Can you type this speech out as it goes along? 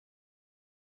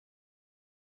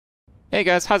Hey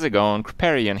guys, how's it going?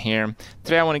 Kripparrian here.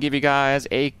 Today I want to give you guys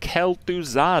a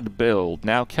Kel'thuzad build.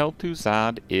 Now,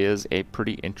 Kel'thuzad is a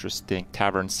pretty interesting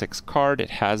Tavern 6 card. It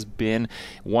has been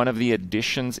one of the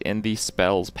additions in the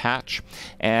spells patch,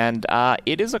 and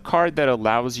it is a card that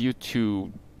allows you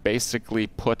to basically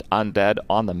put undead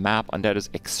on the map. Undead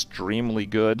is extremely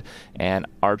good, and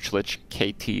Archlich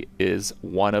KT is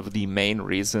one of the main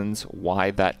reasons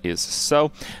why that is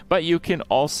so. But you can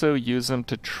also use them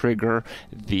to trigger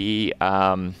the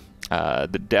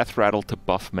death rattle to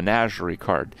buff menagerie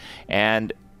card,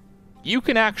 and you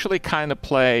can actually kind of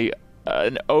play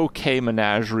an okay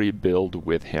menagerie build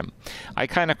with him. I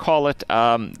kind of call it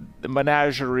the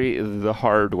menagerie the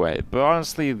hard way, but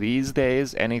honestly these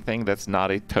days anything that's not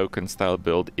a token style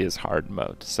build is hard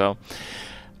mode, so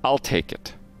I'll take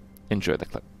it. Enjoy the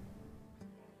clip.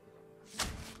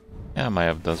 Yeah,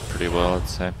 Mayev does pretty well, I'd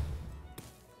say.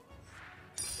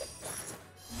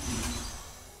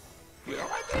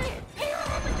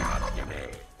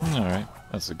 Alright,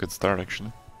 that's a good start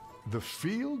actually. The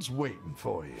field's waiting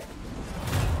for you.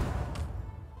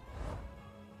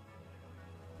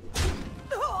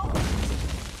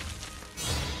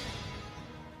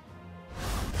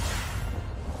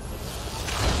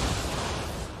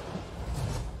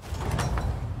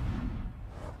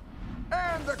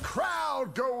 And the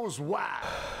crowd goes wild.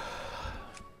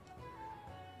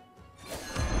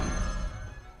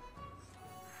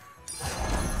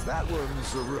 That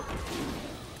one's a rookie.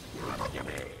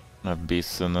 I have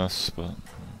beasts in this, but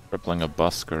crippling a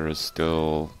busker is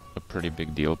still a pretty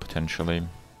big deal potentially.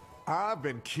 I've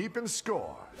been keeping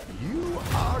score. You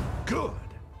are good.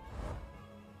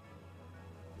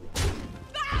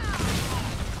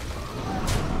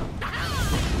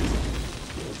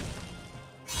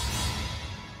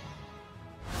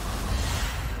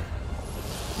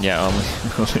 Yeah, only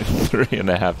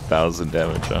 3,500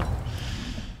 damage, huh?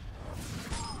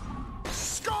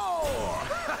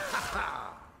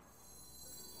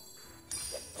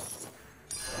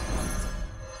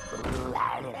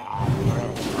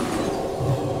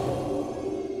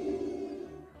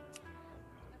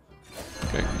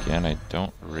 Again, I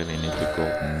don't really need the gold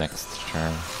next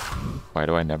turn. Why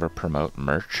do I never promote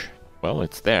merch? Well,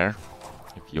 it's there.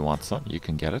 If you want some, you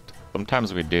can get it.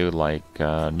 Sometimes we do like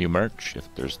new merch. If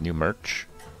there's new merch,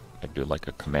 I do like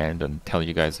a command and tell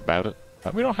you guys about it.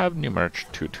 But we don't have new merch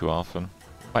too often.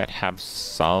 Might have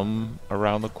some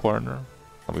around the corner.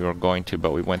 We were going to,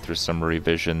 but we went through some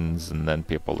revisions and then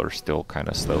people are still kind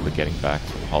of slowly getting back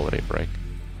from holiday break.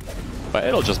 But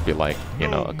it'll just be like, you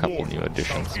know, a couple new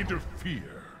additions.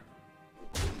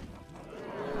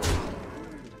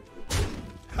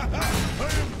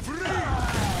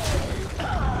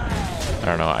 I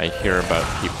don't know, I hear about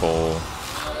people,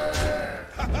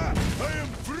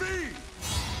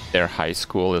 their high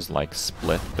school is like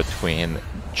split between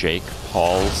Jake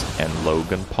Pauls and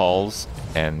Logan Pauls,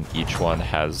 and each one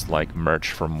has like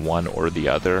merch from one or the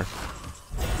other,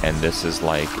 and this is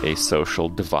like a social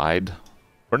divide.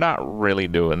 We're not really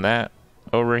doing that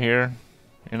over here,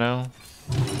 you know?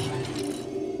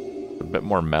 A bit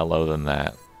more mellow than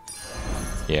that.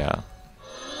 Yeah.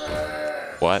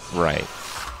 What? Right.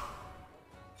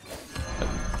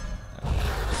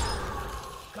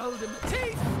 Gold in my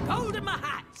teeth, gold in my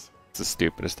hat. It's the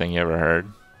stupidest thing you ever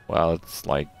heard. Well, it's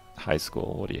like high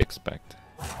school. What do you expect?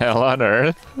 Hell on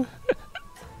earth?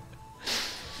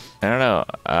 I don't know.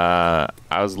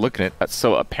 I was looking at...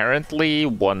 So apparently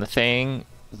one thing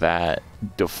that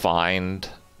defined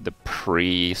the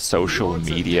pre-social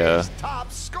media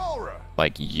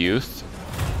like youth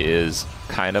is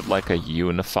kind of like a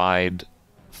unified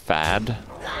fad.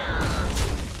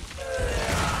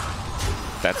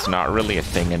 That's not really a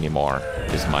thing anymore,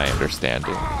 is my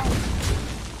understanding.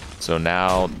 So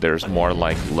now there's more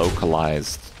like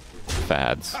localized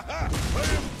fads.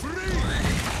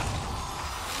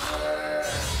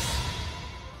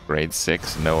 Grade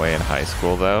 6, no way in high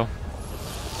school though.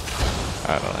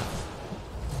 I don't know.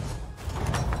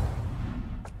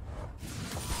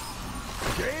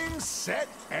 Game, set,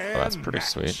 and Oh, that's pretty match.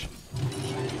 sweet.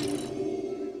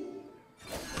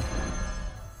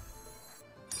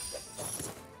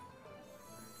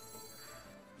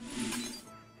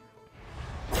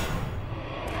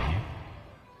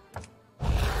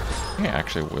 I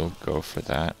actually will go for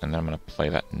that, and then I'm going to play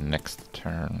that next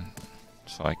turn,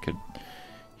 so I could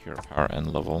hero power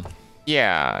end level.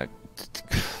 Yeah,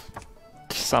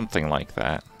 something like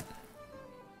that.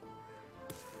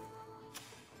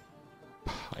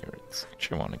 Pirates.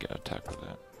 Actually want to get attack with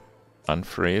that.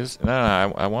 Unfreeze? No,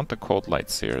 I want the Cold Light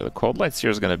Seer. The Cold Light Seer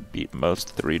is going to beat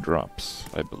most 3-drops,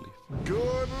 I believe.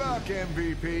 Good luck,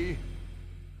 MVP.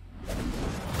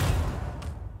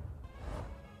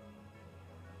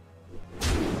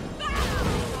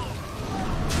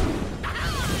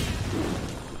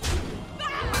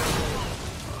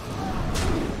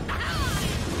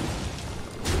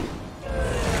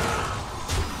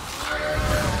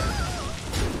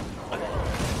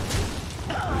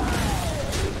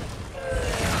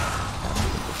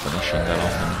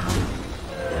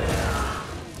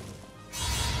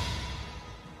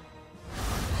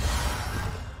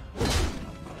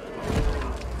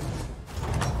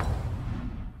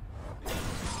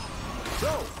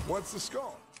 What's the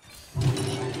score?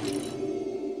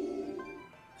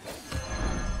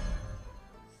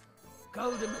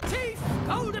 Gold in my teeth,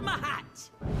 gold in my hat.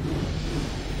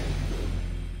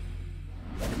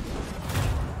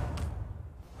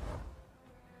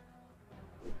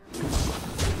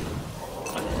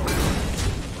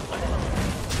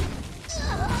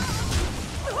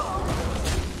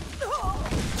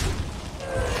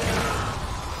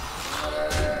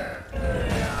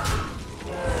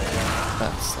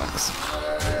 That sucks.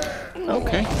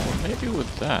 Okay, well, maybe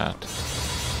with that.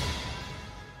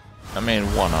 I mean,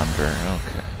 1 under,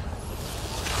 okay.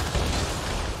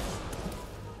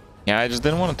 Yeah, I just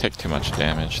didn't want to take too much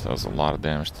damage. That was a lot of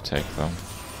damage to take, though.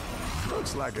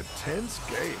 Looks like a tense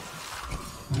game.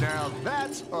 Now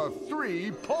that's a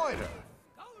 3-pointer.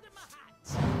 Gold in my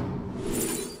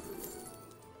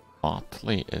hat.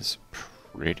 Archlich is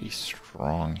pretty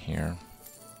strong here.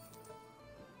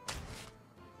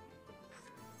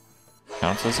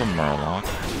 Counts as a Murloc.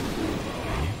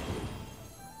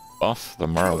 Buff the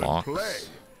Good Murlocs. play.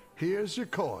 Here's your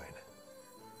coin.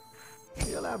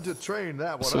 You'll have to train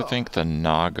that one So I up. think the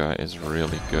Naga is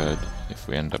really good if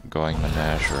we end up going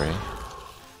Menagerie.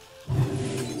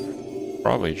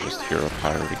 Probably just Hero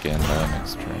Pirate again though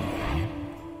next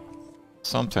turn.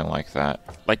 Something like that.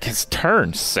 Like it's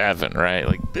turn 7, right?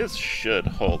 Like this should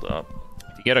hold up.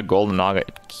 If you get a Golden Naga,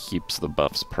 it keeps the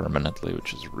buffs permanently,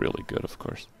 which is really good, of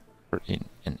course.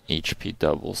 An HP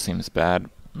double seems bad.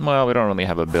 Well, we don't really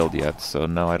have a build yet, so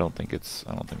no, I don't think it's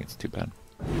too bad.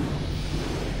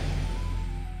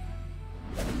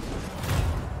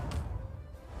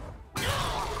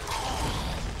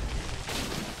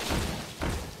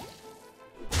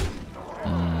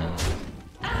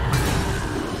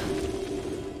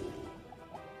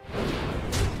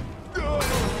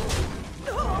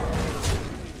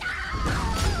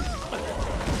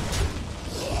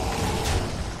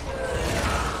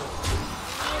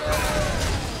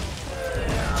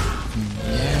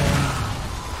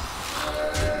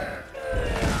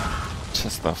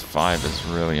 Just the 5 is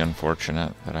really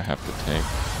unfortunate that I have to take.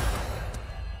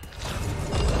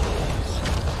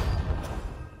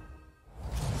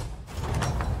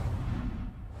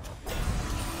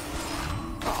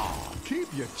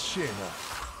 Keep your chin up.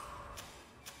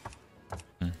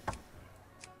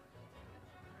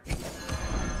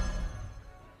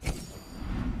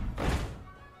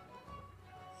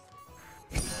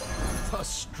 A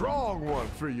strong one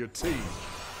for your team.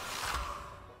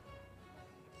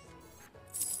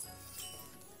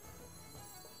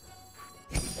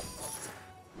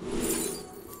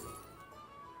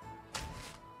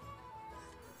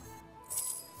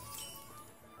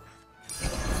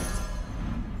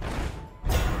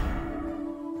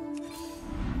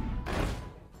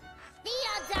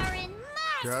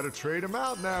 Gotta trade them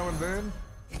out now and then.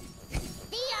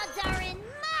 The odds are in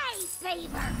my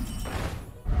favor.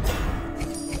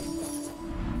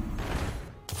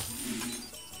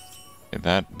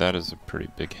 Okay, that is a pretty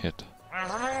big hit.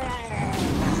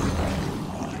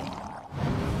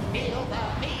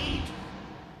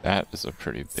 That is a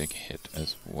pretty big hit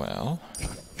as well.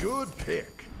 Good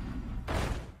pick.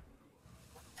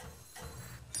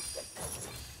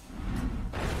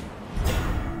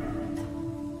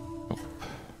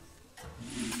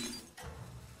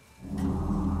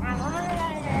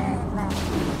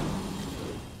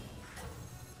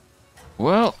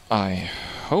 Well, I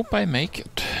hope I make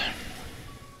it.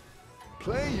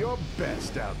 Play your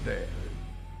best out there.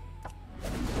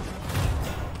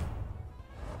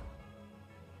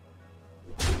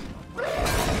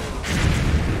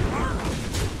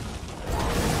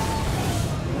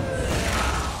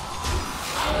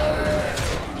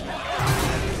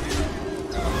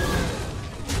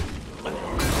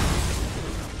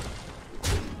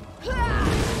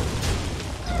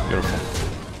 Beautiful.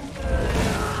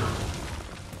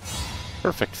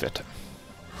 Perfect fit.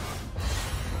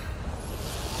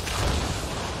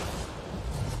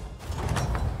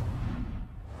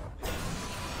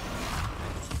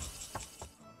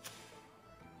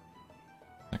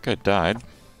 That guy died.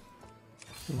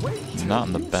 Wait till Not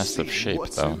in the you best of see shape,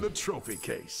 what's though. in the trophy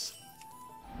case.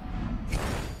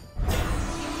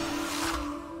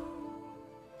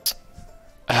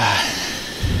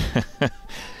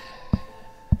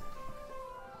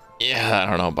 Yeah, I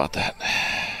don't know about that.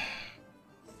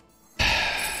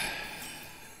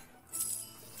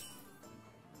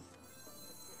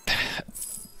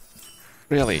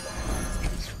 Really,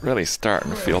 it's really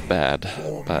starting to feel bad,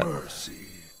 but Mercy.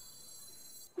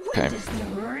 okay. Does the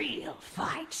real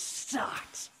fight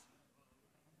start?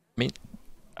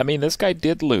 I mean, this guy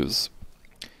did lose.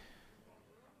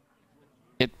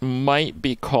 It might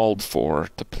be called for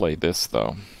to play this,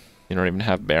 though. You don't even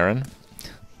have Baron?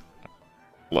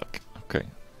 Look, okay.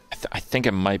 I think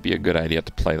it might be a good idea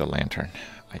to play the Lantern.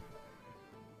 I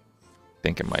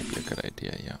think it might be a good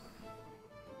idea, yeah.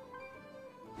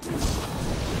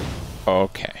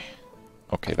 Okay.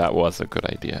 Okay, that was a good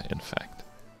idea, in fact.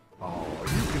 Oh,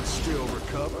 you can still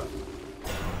recover.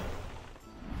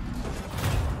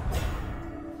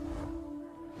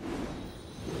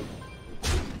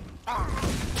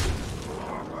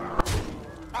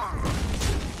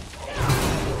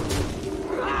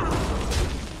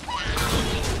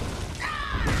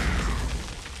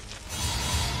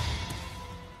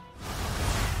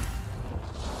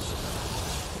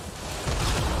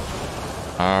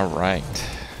 All right.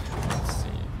 Let's see.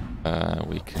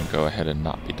 We can go ahead and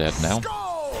not be dead now.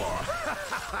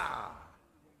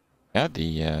 Yeah,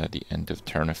 the end of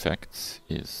turn effects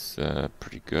is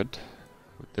pretty good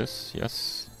with this.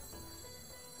 Yes.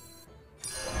 I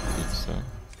believe so.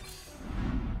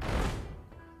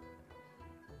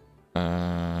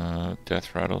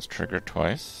 Death rattles trigger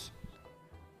twice.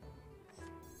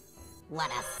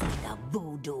 Wanna see the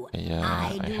voodoo Yeah,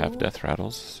 I do? have death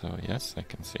rattles, so yes, I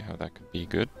can see how that could be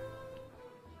good.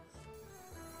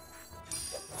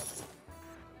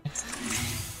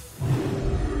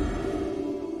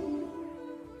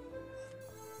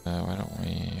 Why don't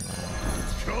we...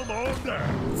 Come on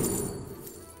down.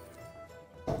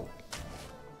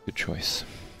 Good choice.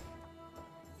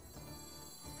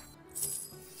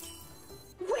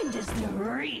 When does the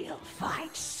real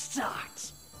fight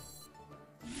start?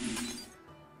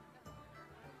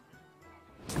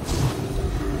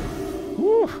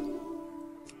 Woo!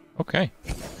 Okay.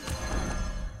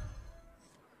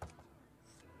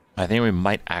 I think we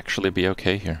might actually be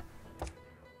okay here.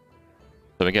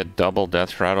 So we get double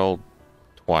death rattle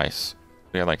twice.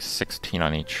 We have like 16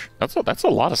 on each. That's a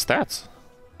lot of stats.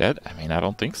 Dead? I mean, I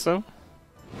don't think so.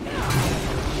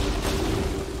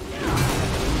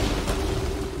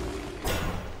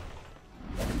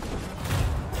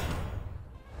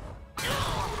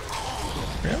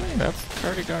 Really? That's the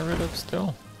card he got rid of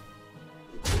still.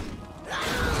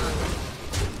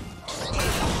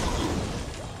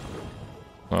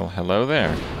 Well, hello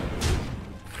there.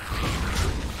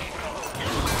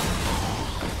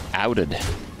 Outed.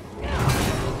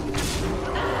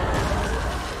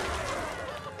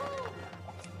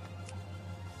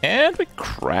 And we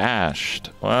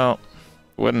crashed. Well,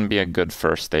 wouldn't be a good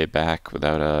first day back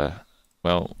without a,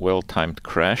 well, well-timed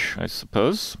crash, I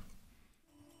suppose.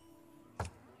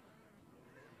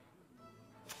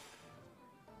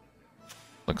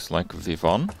 Looks like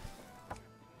Vivon.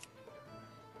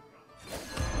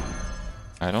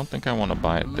 I don't think I want to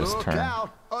buy it this Look turn.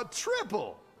 out, a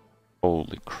triple.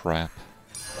 Holy crap.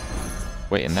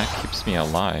 Wait, and that keeps me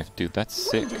alive. Dude, that's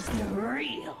sick. When does the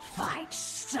real fight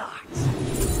start?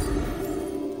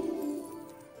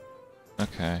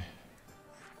 Okay.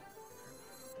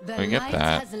 The We get light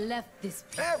that. has left this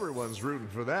Everyone's rooting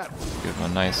for that one. Give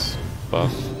him a nice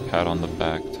buff, pat on the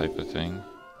back type of thing.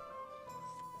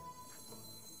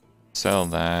 Sell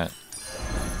that.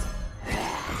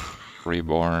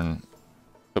 Reborn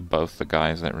to both the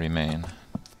guys that remain.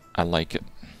 I like it.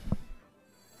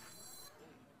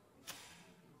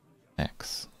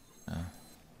 X.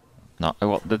 No,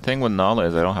 well, the thing with Nala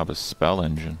is I don't have a spell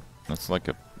engine. It's like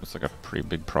a pretty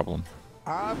big problem.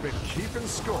 I've been keeping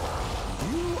score.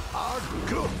 You are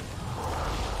good.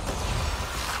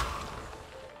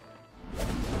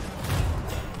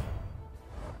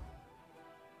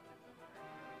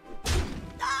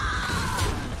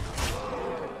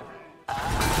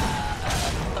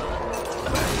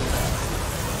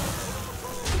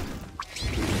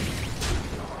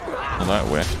 Well, that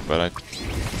whiffed, but I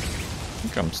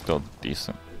think I'm still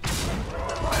decent.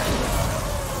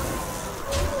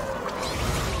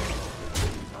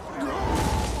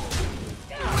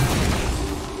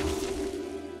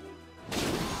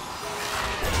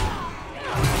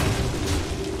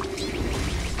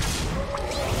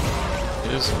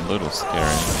 It is a little scary.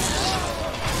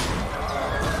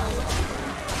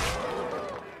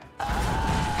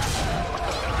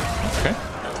 Okay.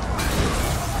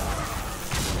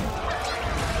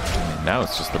 Now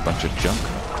it's just a bunch of junk.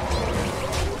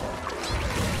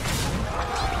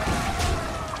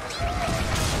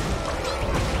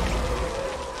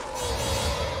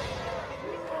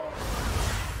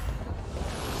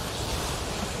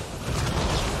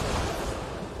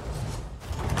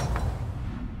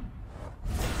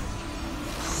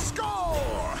 Score!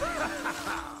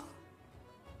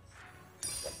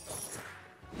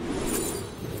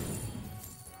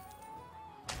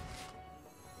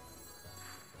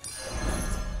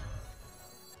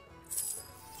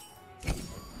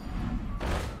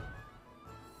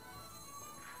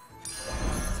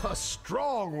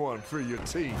 strong one for your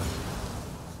team.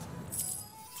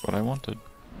 That's what I wanted.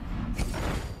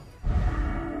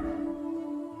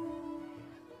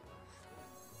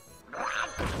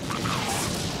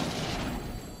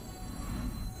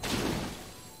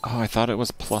 Oh, I thought it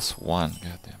was +1.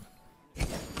 God damn it.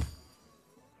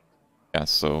 Yeah,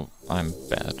 so I'm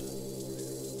bad.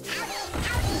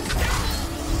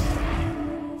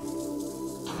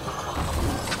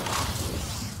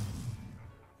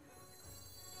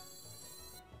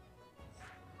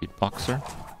 Beatboxer?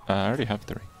 I already have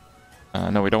 3.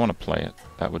 No, we don't want to play it.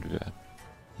 That would be bad.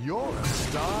 You're a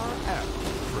star apple,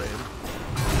 friend.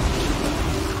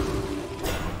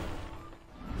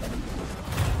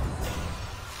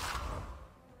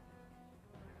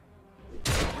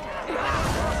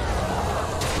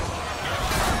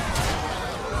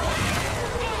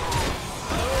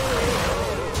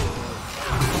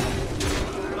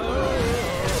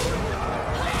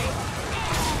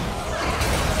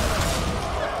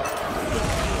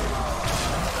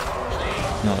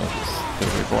 No, the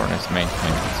Reborn is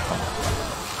maintained as well.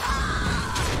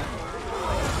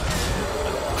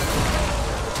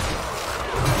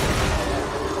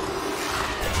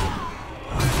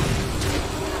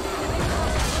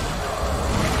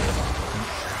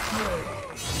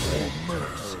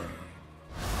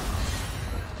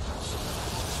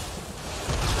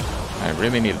 I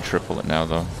really need to triple it now,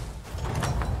 though.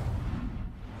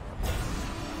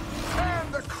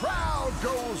 And the crowd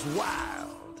goes wild.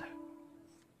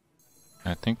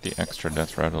 I think the extra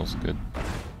death rattle's good.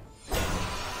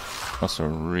 Also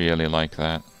really like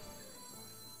that.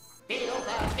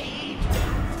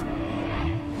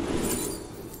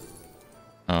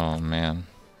 Oh man.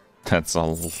 That's a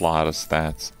lot of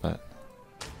stats, but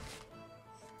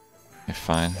you're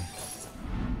fine.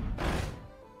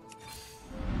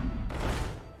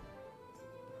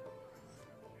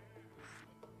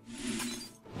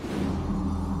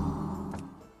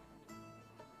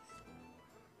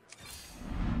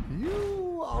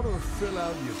 You ought to fill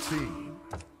out your team.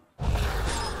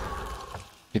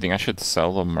 You think I should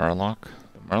sell the Murloc?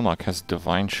 The Murloc has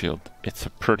Divine Shield. It's a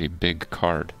pretty big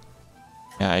card.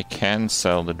 Yeah, I can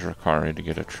sell the Drakari to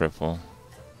get a triple.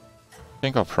 I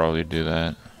think I'll probably do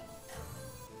that.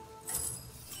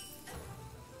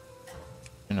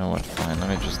 You know what, fine, let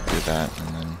me just do that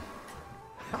and then...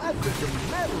 I think a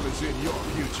medal is in your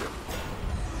future.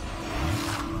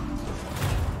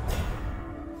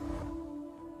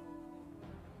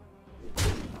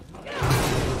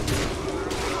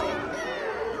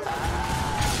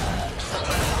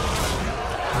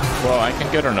 Well, I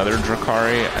can get another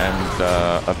Drakari and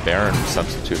a Baron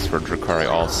substitutes for Drakari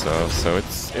also, so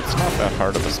it's not that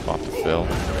hard of a spot to fill.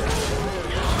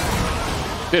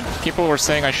 Dude, people were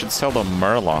saying I should sell the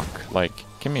Murloc. Like,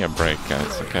 give me a break,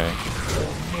 guys, okay?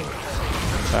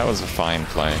 That was a fine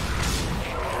play.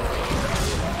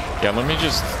 Yeah, let me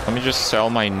just sell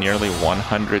my nearly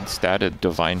 100 statted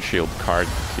Divine Shield card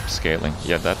to keep scaling.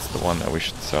 Yeah, that's the one that we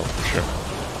should sell for sure.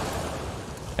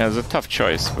 Yeah, it was a tough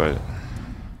choice, but...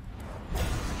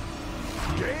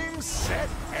 Game, set,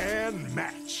 and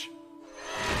match.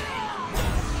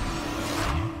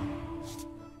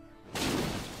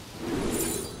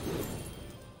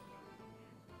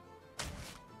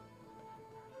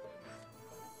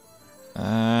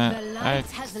 I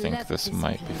think this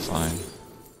might be fine.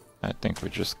 I think we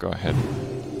just go ahead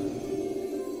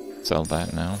and sell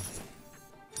that now.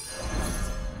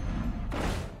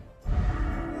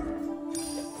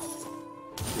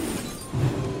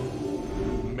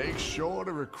 Make sure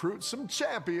to recruit some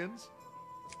champions.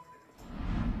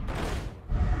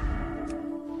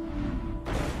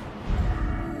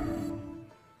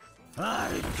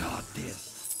 I got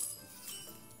this.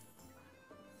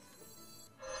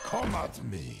 Come at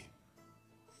me.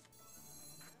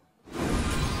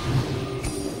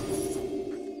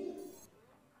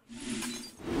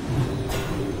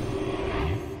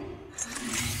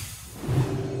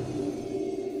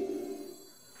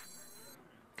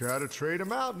 Gotta trade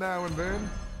them out now and then.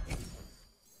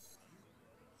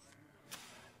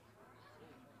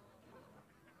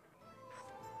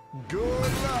 Good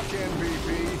luck,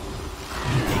 MVP.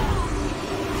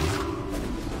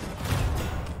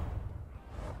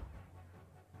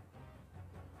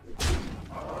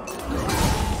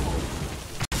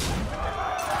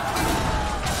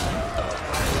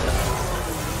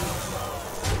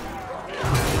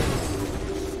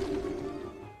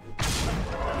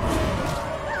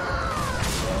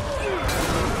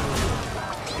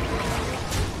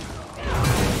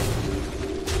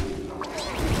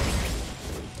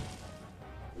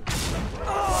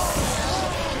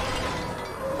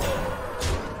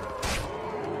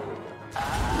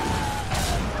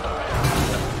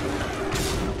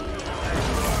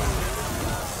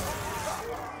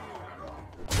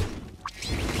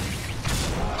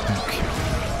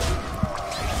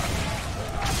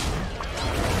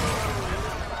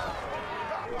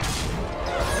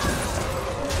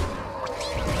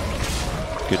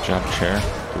 Good job, Chair.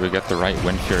 Did we get the right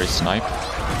Wind Fury snipe?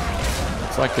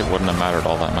 It's like it wouldn't have mattered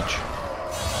all that much.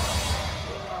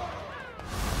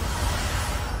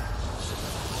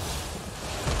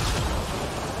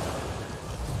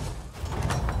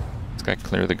 This guy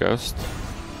clear the ghost.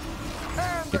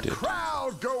 And He the did.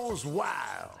 crowd goes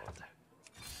wild.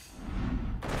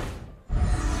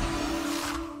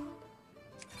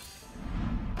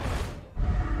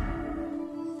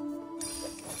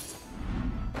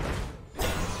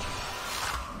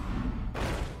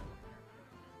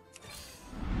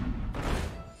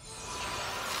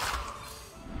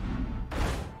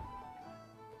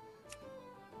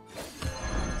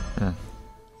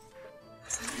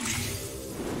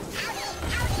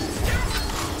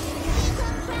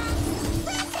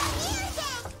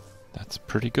 That's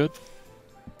pretty good.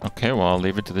 Okay, well, I'll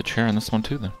leave it to the Chair on this one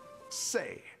too then.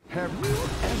 Say, have you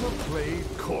ever played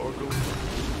Korgle?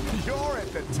 You're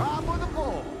at the top of the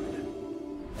board.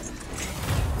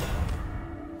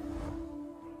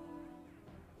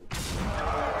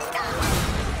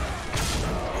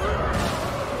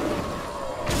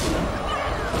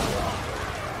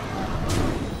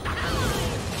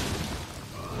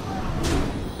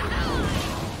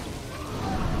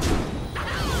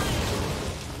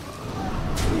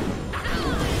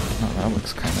 Oh, that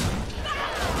looks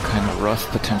kind of rough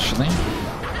potentially.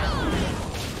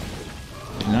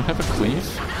 Did he not have a cleave?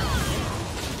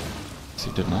 Yes,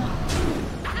 he did not.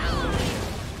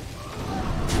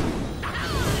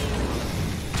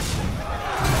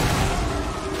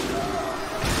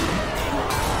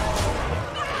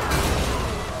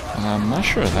 I'm not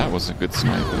sure that was a good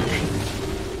snipe, actually.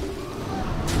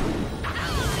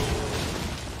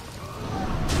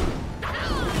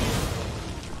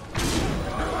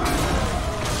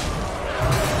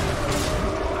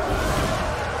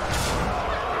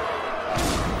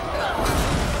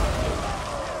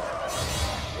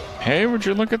 Hey, would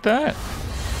you look at that?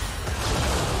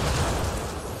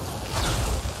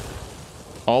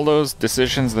 All those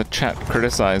decisions that chat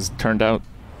criticized turned out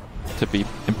to be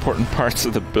important parts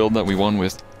of the build that we won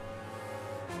with.